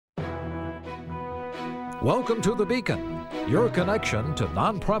Welcome to The Beacon, your connection to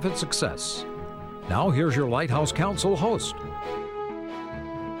nonprofit success. Now here's your Lighthouse Counsel host.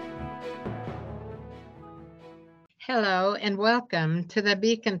 Hello and welcome to the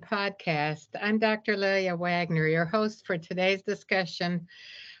Beacon podcast. I'm Dr. Lilya Wagner, your host for today's discussion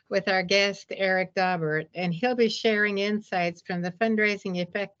with our guest, Erik Daubert, and he'll be sharing insights from the Fundraising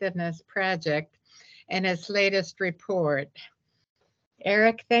Effectiveness Project and its latest report.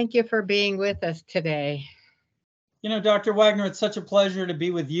 Erik, thank you for being with us today. You know, Dr. Wagner, it's such a pleasure to be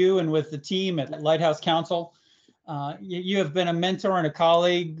with you and with the team at Lighthouse Counsel. You have been a mentor and a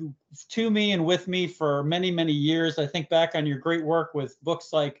colleague to me and with me for many, many years. I think back on your great work with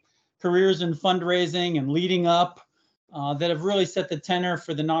books like Careers in Fundraising and Leading Up that have really set the tenor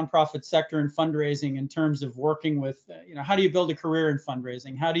for the nonprofit sector in fundraising in terms of working with, how do you build a career in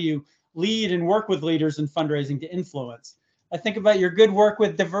fundraising? How do you lead and work with leaders in fundraising to influence? I think about your good work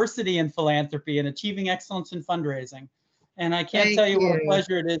with diversity in philanthropy and achieving excellence in fundraising. And I can't tell you what a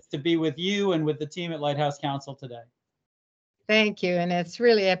pleasure it is to be with you and with the team at Lighthouse Counsel today. Thank you. And it's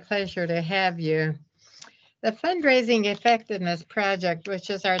really a pleasure to have you. The Fundraising Effectiveness Project, which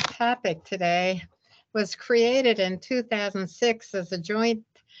is our topic today, was created in 2006 as a joint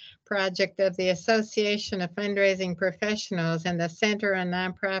project of the Association of Fundraising Professionals and the Center on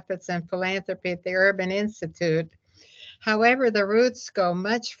Nonprofits and Philanthropy at the Urban Institute. However, the roots go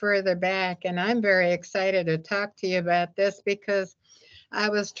much further back, and I'm very excited to talk to you about this because I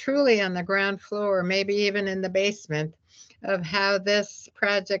was truly on the ground floor, maybe even in the basement, of how this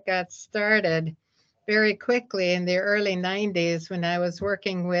project got started very quickly in the early 90s when I was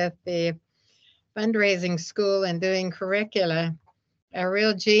working with the fundraising school and doing curricula. A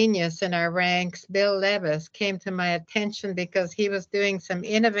real genius in our ranks, Bill Levis, came to my attention because he was doing some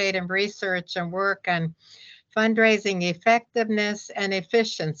innovative research and work on fundraising effectiveness and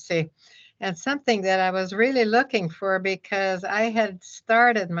efficiency, and something that I was really looking for because I had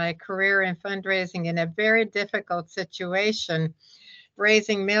started my career in fundraising in a very difficult situation,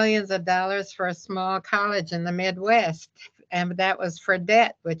 raising millions of dollars for a small college in the Midwest, and that was for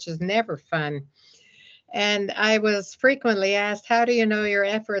debt, which is never fun. And I was frequently asked, how do you know your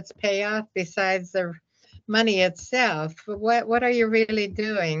efforts pay off besides the money itself? What are you really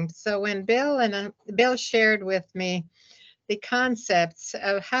doing? So when Bill shared with me the concepts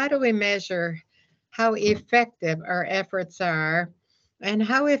of how do we measure how effective our efforts are and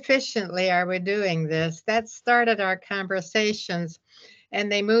how efficiently are we doing this, that started our conversations,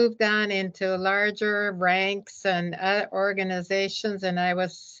 and they moved on into larger ranks and organizations. And I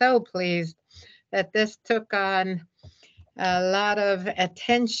was so pleased that this took on a lot of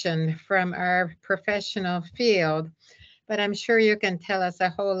attention from our professional field, but I'm sure you can tell us a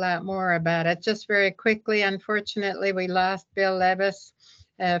whole lot more about it. Just very quickly, unfortunately, we lost Bill Levis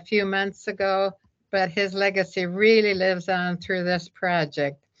a few months ago, but his legacy really lives on through this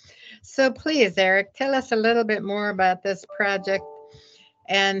project. So please, Erik, tell us a little bit more about this project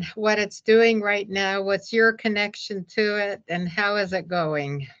and what it's doing right now. What's your connection to it and how is it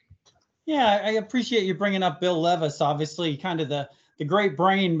going? Yeah, I appreciate you bringing up Bill Levis, obviously kind of the great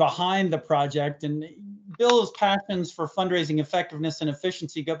brain behind the project. And Bill's passions for fundraising effectiveness and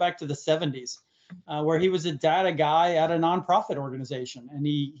efficiency go back to the 70s, where he was a data guy at a nonprofit organization. And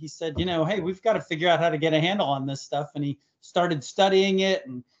he said, hey, we've got to figure out how to get a handle on this stuff. And he started studying it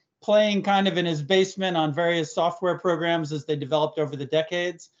and playing kind of in his basement on various software programs as they developed over the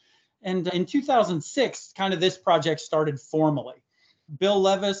decades. And in 2006, kind of this project started formally. Bill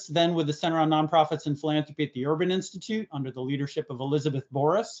Levis, then with the Center on Nonprofits and Philanthropy at the Urban Institute under the leadership of Elizabeth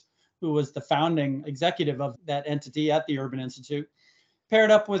Boris, who was the founding executive of that entity at the Urban Institute,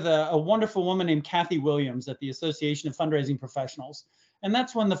 paired up with a wonderful woman named Kathy Williams at the Association of Fundraising Professionals. And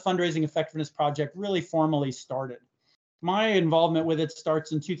that's when the Fundraising Effectiveness Project really formally started. My involvement with it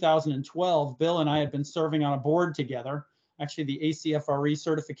starts in 2012. Bill and I had been serving on a board together, actually the ACFRE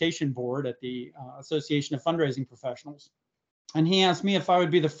certification board at the Association of Fundraising Professionals. And he asked me if I would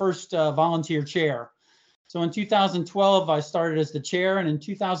be the first volunteer chair. So in 2012, I started as the chair. And in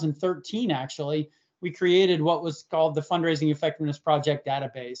 2013, actually, we created what was called the Fundraising Effectiveness Project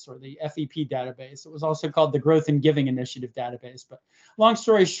database, or the FEP database. It was also called the Growth and Giving Initiative database. But long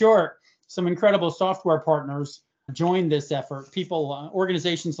story short, some incredible software partners joined this effort.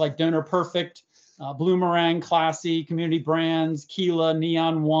 Organizations like Donor Perfect, Bloomerang, Classy, Community Brands, Keela,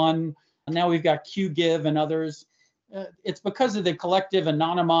 Neon One. And now we've got QGive and others. It's because of the collective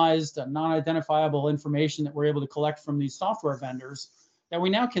anonymized, non-identifiable information that we're able to collect from these software vendors that we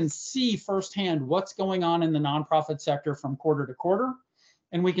now can see firsthand what's going on in the nonprofit sector from quarter to quarter.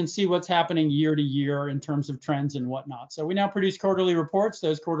 And we can see what's happening year to year in terms of trends and whatnot. So we now produce quarterly reports.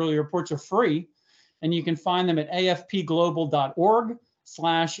 Those quarterly reports are free. And you can find them at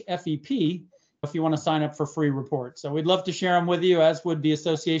afpglobal.org/FEP if you want to sign up for free reports. So we'd love to share them with you, as would the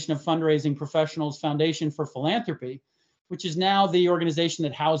Association of Fundraising Professionals Foundation for Philanthropy, which is now the organization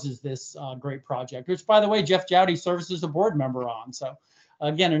that houses this great project, which, by the way, Jeff Jowdy serves as a board member on. So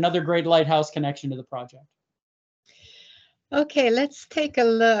again, another great Lighthouse connection to the project. Okay, let's take a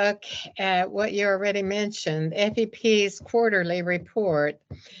look at what you already mentioned, FEP's quarterly report.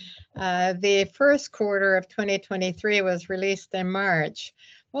 The first quarter of 2023 was released in March.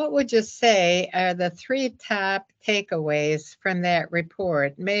 What would you say are the 3 top takeaways from that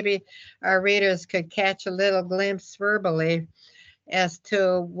report? Maybe our readers could catch a little glimpse verbally as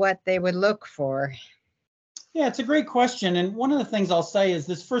to what they would look for. Yeah, it's a great question. And one of the things I'll say is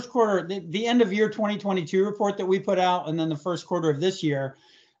this first quarter, the end of year 2022 report that we put out, and then the first quarter of this year,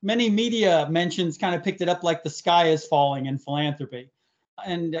 many media mentions kind of picked it up like the sky is falling in philanthropy.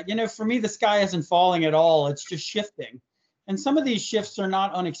 And, for me, the sky isn't falling at all. It's just shifting. And some of these shifts are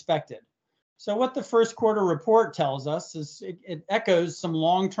not unexpected. So what the first quarter report tells us is it echoes some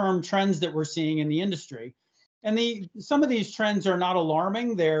long-term trends that we're seeing in the industry. And some of these trends are not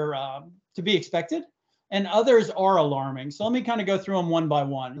alarming. They're to be expected. And others are alarming. So let me kind of go through them one by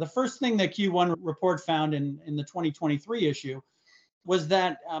one. The first thing the Q1 report found in the 2023 issue was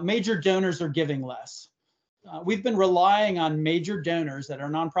that major donors are giving less. We've been relying on major donors that are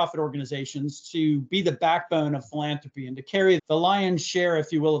nonprofit organizations to be the backbone of philanthropy and to carry the lion's share,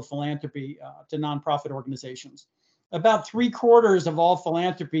 if you will, of philanthropy to nonprofit organizations. About 3/4 of all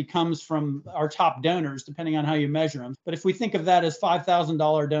philanthropy comes from our top donors, depending on how you measure them. But if we think of that as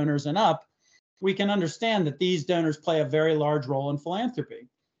 $5,000 donors and up, we can understand that these donors play a very large role in philanthropy.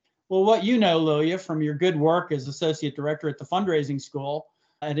 Well, what you know, Lilya, from your good work as Associate Director at the Fundraising School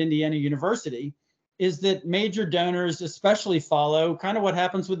at Indiana University, is that major donors especially follow kind of what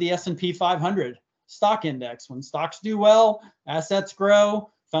happens with the S&P 500 stock index. When stocks do well, assets grow,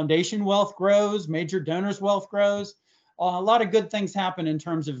 foundation wealth grows, major donors' wealth grows. A lot of good things happen in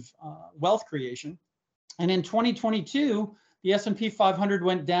terms of wealth creation. And in 2022, the S&P 500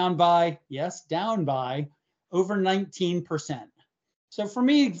 went down by, down by over 19%. So for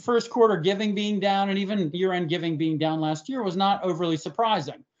me, first quarter giving being down and even year-end giving being down last year was not overly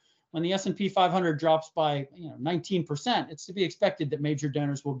surprising. When the S&P 500 drops by 19%, it's to be expected that major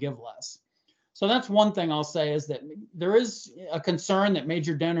donors will give less. So that's one thing I'll say, is that there is a concern that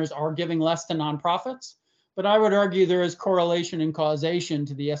major donors are giving less to nonprofits, but I would argue there is correlation and causation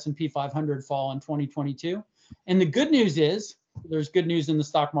to the S&P 500 fall in 2022. And the good news is there's good news in the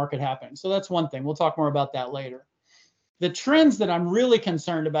stock market happening. So that's one thing. We'll talk more about that later. The trends that I'm really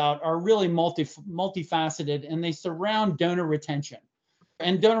concerned about are really multifaceted, and they surround donor retention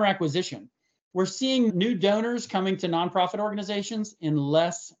and donor acquisition. We're seeing new donors coming to nonprofit organizations in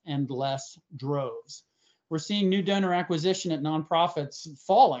less and less droves. We're seeing new donor acquisition at nonprofits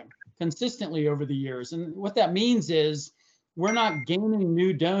falling consistently over the years. And what that means is we're not gaining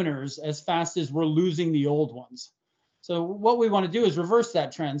new donors as fast as we're losing the old ones. So what we want to do is reverse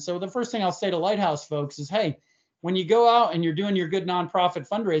that trend. So the first thing I'll say to Lighthouse folks is, hey, when you go out and you're doing your good nonprofit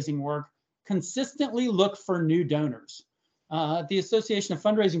fundraising work, consistently look for new donors. At the Association of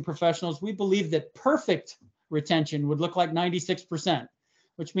Fundraising Professionals, we believe that perfect retention would look like 96%,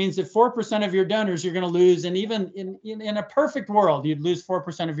 which means that 4% of your donors you're going to lose. And even in a perfect world, you'd lose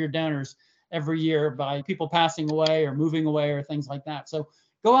 4% of your donors every year by people passing away or moving away or things like that. So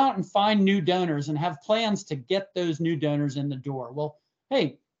go out and find new donors and have plans to get those new donors in the door. Well,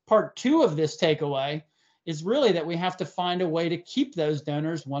 hey, part 2 of this takeaway is really that we have to find a way to keep those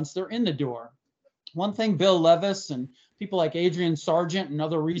donors once they're in the door. One thing Bill Levis and people like Adrian Sargent and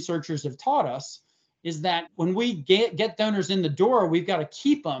other researchers have taught us is that when we get donors in the door, we've got to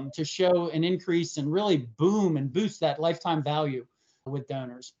keep them to show an increase and really boom and boost that lifetime value with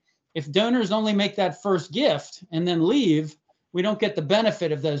donors. If donors only make that first gift and then leave, we don't get the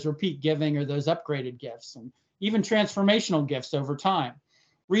benefit of those repeat giving or those upgraded gifts and even transformational gifts over time.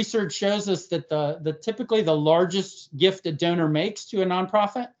 Research shows us that typically the largest gift a donor makes to a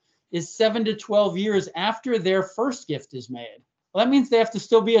nonprofit is 7 to 12 years after their first gift is made. Well, that means they have to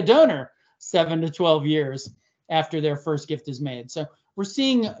still be a donor 7 to 12 years after their first gift is made. So we're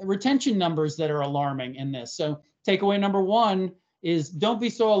seeing retention numbers that are alarming in this. So takeaway number 1 is don't be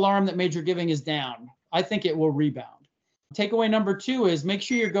so alarmed that major giving is down. I think it will rebound. Takeaway number 2 is make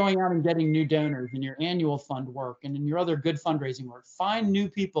sure you're going out and getting new donors in your annual fund work and in your other good fundraising work. Find new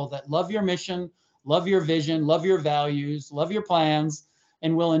people that love your mission, love your vision, love your values, love your plans,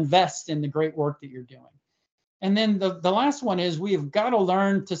 and will invest in the great work that you're doing. And then the last one is we have got to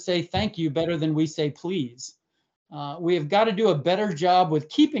learn to say thank you better than we say please. We have got to do a better job with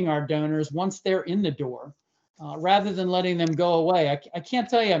keeping our donors once they're in the door, rather than letting them go away. I can't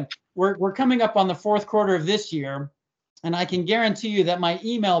tell you, we're coming up on the fourth quarter of this year, and I can guarantee you that my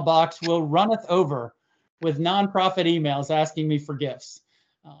email box will runneth over with nonprofit emails asking me for gifts.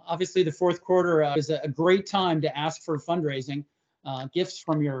 Obviously, the fourth quarter is a great time to ask for fundraising, gifts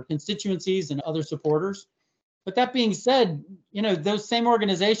from your constituencies and other supporters. But that being said, those same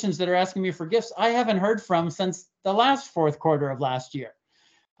organizations that are asking me for gifts, I haven't heard from since the last fourth quarter of last year.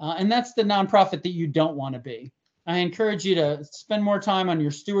 And that's the nonprofit that you don't want to be. I encourage you to spend more time on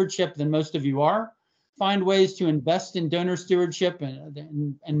your stewardship than most of you are. Find ways to invest in donor stewardship,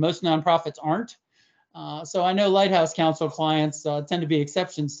 and most nonprofits aren't. So I know Lighthouse Counsel clients tend to be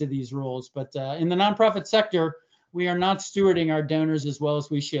exceptions to these rules, but in the nonprofit sector, we are not stewarding our donors as well as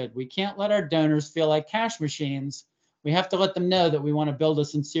we should. We can't let our donors feel like cash machines. We have to let them know that we want to build a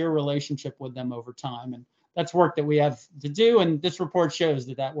sincere relationship with them over time. And that's work that we have to do. And this report shows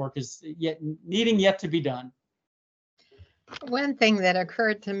that work is needing to be done. One thing that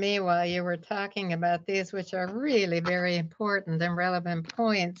occurred to me while you were talking about these, which are really very important and relevant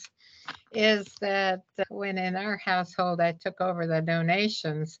points, is that when in our household I took over the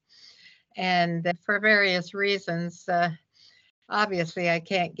donations, and for various reasons, obviously I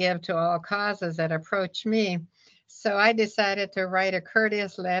can't give to all causes that approach me. So I decided to write a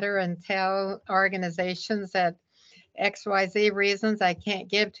courteous letter and tell organizations that XYZ reasons I can't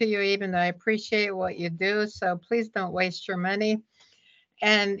give to you, even though I appreciate what you do. So please don't waste your money.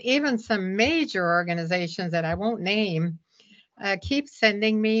 And even some major organizations that I won't name keep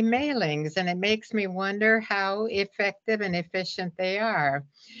sending me mailings, and it makes me wonder how effective and efficient they are.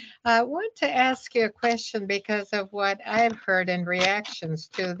 I want to ask you a question because of what I've heard in reactions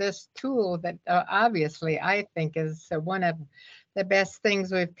to this tool that obviously I think is one of the best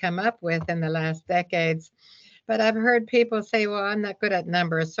things we've come up with in the last decades. But I've heard people say, well, I'm not good at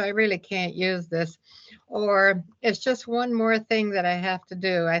numbers, so I really can't use this. Or it's just one more thing that I have to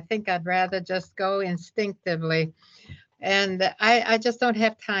do. I think I'd rather just go instinctively. And I just don't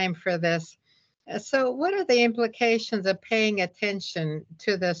have time for this. So what are the implications of paying attention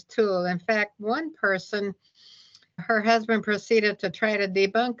to this tool? In fact, one person, her husband proceeded to try to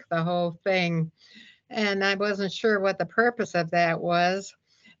debunk the whole thing. And I wasn't sure what the purpose of that was.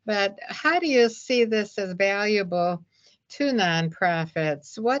 But how do you see this as valuable to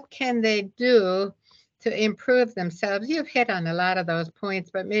nonprofits? What can they do to improve themselves? You've hit on a lot of those points,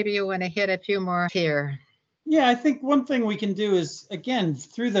 but maybe you want to hit a few more here. Yeah, I think one thing we can do is, again,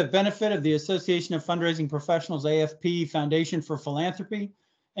 through the benefit of the Association of Fundraising Professionals, AFP, Foundation for Philanthropy,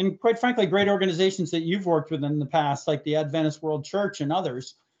 and quite frankly, great organizations that you've worked with in the past, like the Adventist World Church and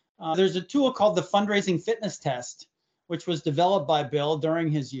others. There's a tool called the Fundraising Fitness Test, which was developed by Bill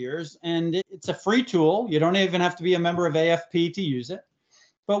during his years. And it's a free tool. You don't even have to be a member of AFP to use it.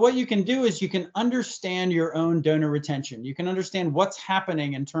 But what you can do is you can understand your own donor retention. You can understand what's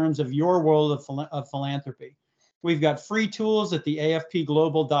happening in terms of your world of philanthropy. We've got free tools at the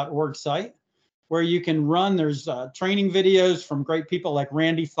afpglobal.org site where you can run. There's training videos from great people like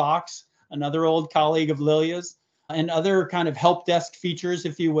Randy Fox, another old colleague of Lilya's, and other kind of help desk features,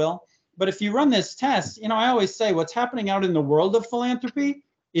 if you will. But if you run this test, I always say what's happening out in the world of philanthropy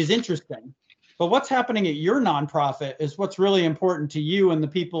is interesting. But what's happening at your nonprofit is what's really important to you and the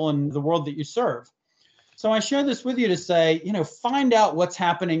people in the world that you serve. So I share this with you to say, find out what's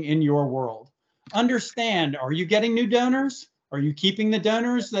happening in your world. Understand, are you getting new donors? Are you keeping the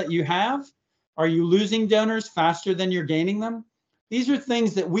donors that you have? Are you losing donors faster than you're gaining them? These are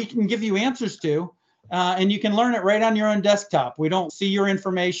things that we can give you answers to, and you can learn it right on your own desktop. We don't see your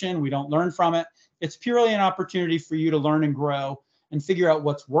information. We don't learn from it. It's purely an opportunity for you to learn and grow and figure out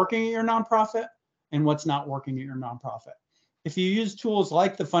what's working at your nonprofit and what's not working at your nonprofit. If you use tools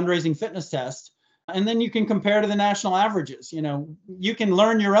like the Fundraising Fitness Test, and then you can compare to the national averages, you can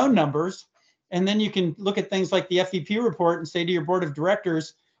learn your own numbers, and then you can look at things like the FEP report and say to your board of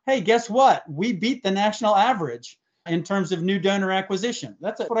directors, hey, guess what? We beat the national average in terms of new donor acquisition.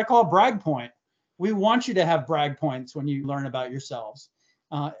 That's what I call a brag point. We want you to have brag points when you learn about yourselves.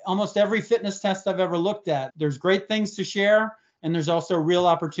 Almost every fitness test I've ever looked at, there's great things to share, and there's also real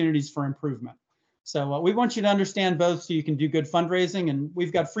opportunities for improvement. So we want you to understand both so you can do good fundraising. And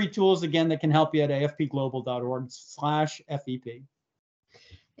we've got free tools, again, that can help you at afpglobal.org/FEP.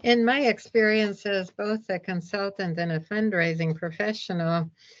 In my experience as both a consultant and a fundraising professional,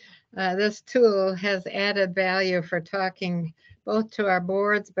 this tool has added value for talking both to our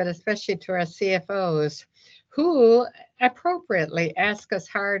boards, but especially to our CFOs, who appropriately ask us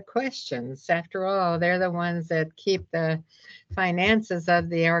hard questions. After all, they're the ones that keep the finances of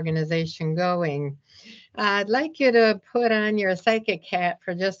the organization going. I'd like you to put on your psychic hat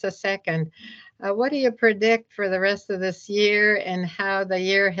for just a second. What do you predict for the rest of this year and how the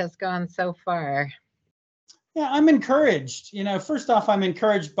year has gone so far? Yeah, I'm encouraged. First off, I'm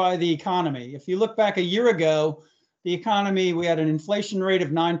encouraged by the economy. If you look back a year ago, the economy, we had an inflation rate of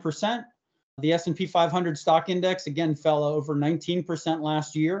 9%. The S&P 500 stock index, again, fell over 19%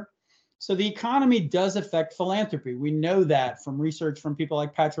 last year. So the economy does affect philanthropy. We know that from research from people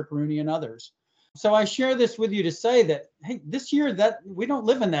like Patrick Rooney and others. So I share this with you to say that, hey, this year that we don't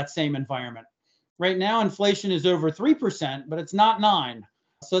live in that same environment. Right now, inflation is over 3%, but it's not 9%.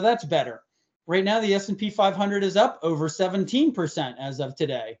 So that's better. Right now, the S&P 500 is up over 17% as of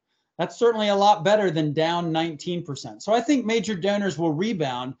today. That's certainly a lot better than down 19%. So I think major donors will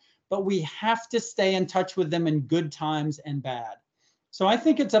rebound, but we have to stay in touch with them in good times and bad. So I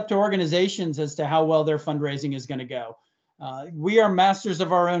think it's up to organizations as to how well their fundraising is going to go. We are masters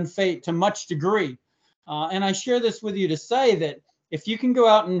of our own fate to much degree. And I share this with you to say that if you can go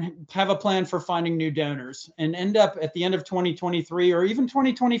out and have a plan for finding new donors and end up at the end of 2023 or even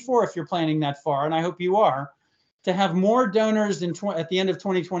 2024, if you're planning that far, and I hope you are, to have more donors at the end of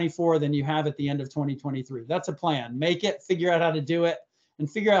 2024 than you have at the end of 2023. That's a plan. Make it, figure out how to do it,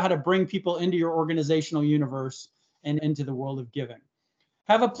 and figure out how to bring people into your organizational universe and into the world of giving.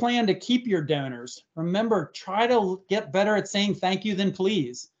 Have a plan to keep your donors. Remember, try to get better at saying thank you than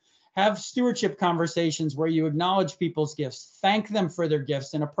please. Have stewardship conversations where you acknowledge people's gifts, thank them for their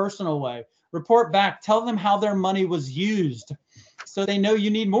gifts in a personal way, report back, tell them how their money was used so they know you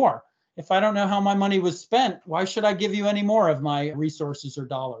need more. If I don't know how my money was spent, why should I give you any more of my resources or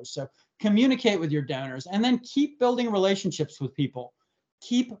dollars? So communicate with your donors and then keep building relationships with people.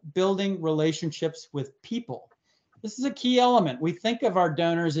 Keep building relationships with people. This is a key element. We think of our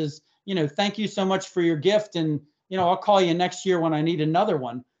donors as, thank you so much for your gift. And, I'll call you next year when I need another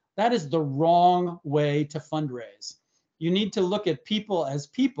one. That is the wrong way to fundraise. You need to look at people as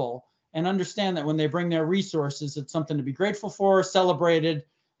people and understand that when they bring their resources, it's something to be grateful for, celebrated,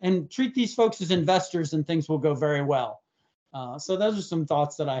 and treat these folks as investors and things will go very well. So those are some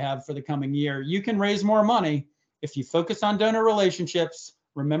thoughts that I have for the coming year. You can raise more money if you focus on donor relationships.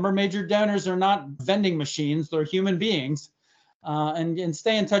 Remember, major donors are not vending machines, they're human beings. And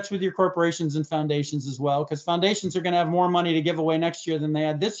stay in touch with your corporations and foundations as well, because foundations are going to have more money to give away next year than they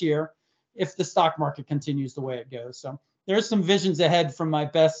had this year if the stock market continues the way it goes. So there's some visions ahead from my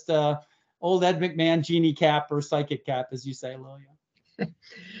best old Ed McMahon genie cap or psychic cap, as you say, Lilya.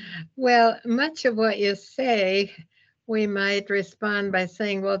 Well, much of what you say, we might respond by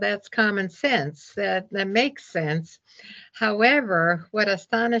saying, well, that's common sense. That makes sense. However, what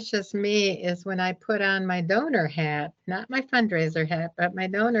astonishes me is when I put on my donor hat, not my fundraiser hat, but my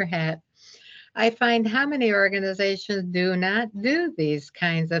donor hat, I find how many organizations do not do these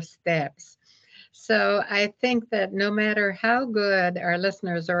kinds of steps. So I think that no matter how good our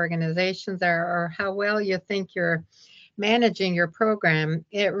listeners' organizations are or how well you think you're managing your program,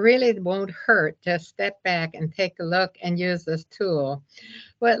 it really won't hurt to step back and take a look and use this tool.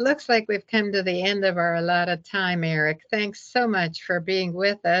 Well, it looks like we've come to the end of our allotted time, Erik. Thanks so much for being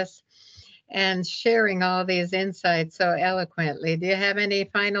with us and sharing all these insights so eloquently. Do you have any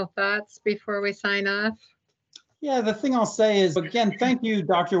final thoughts before we sign off? Yeah, the thing I'll say is, again, thank you,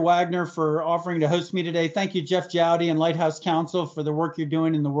 Dr. Wagner, for offering to host me today. Thank you, Jeff Jowdy and Lighthouse Counsel, for the work you're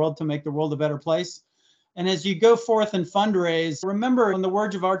doing in the world to make the world a better place. And as you go forth and fundraise, remember, in the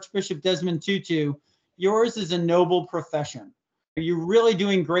words of Archbishop Desmond Tutu, yours is a noble profession. You're really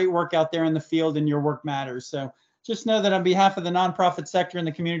doing great work out there in the field and your work matters. So just know that on behalf of the nonprofit sector and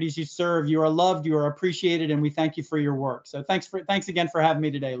the communities you serve, you are loved, you are appreciated, and we thank you for your work. So thanks again for having me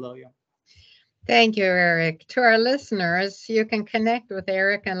today, Lilya. Thank you, Erik. To our listeners, you can connect with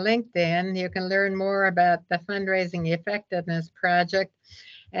Erik on LinkedIn. You can learn more about the Fundraising Effectiveness Project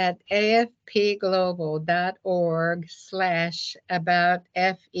at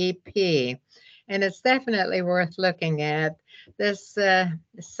afpglobal.org/aboutFEP. And it's definitely worth looking at. This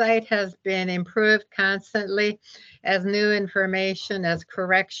site has been improved constantly as new information, as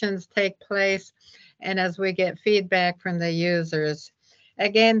corrections take place, and as we get feedback from the users.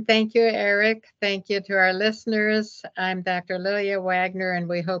 Again, thank you, Erik. Thank you to our listeners. I'm Dr. Lilya Wagner, and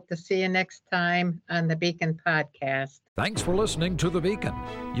we hope to see you next time on the Beacon Podcast. Thanks for listening to The Beacon,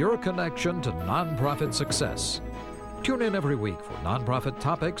 your connection to nonprofit success. Tune in every week for nonprofit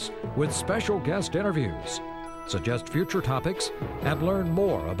topics with special guest interviews. Suggest future topics and learn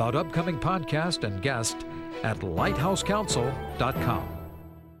more about upcoming podcasts and guests at lighthousecounsel.com.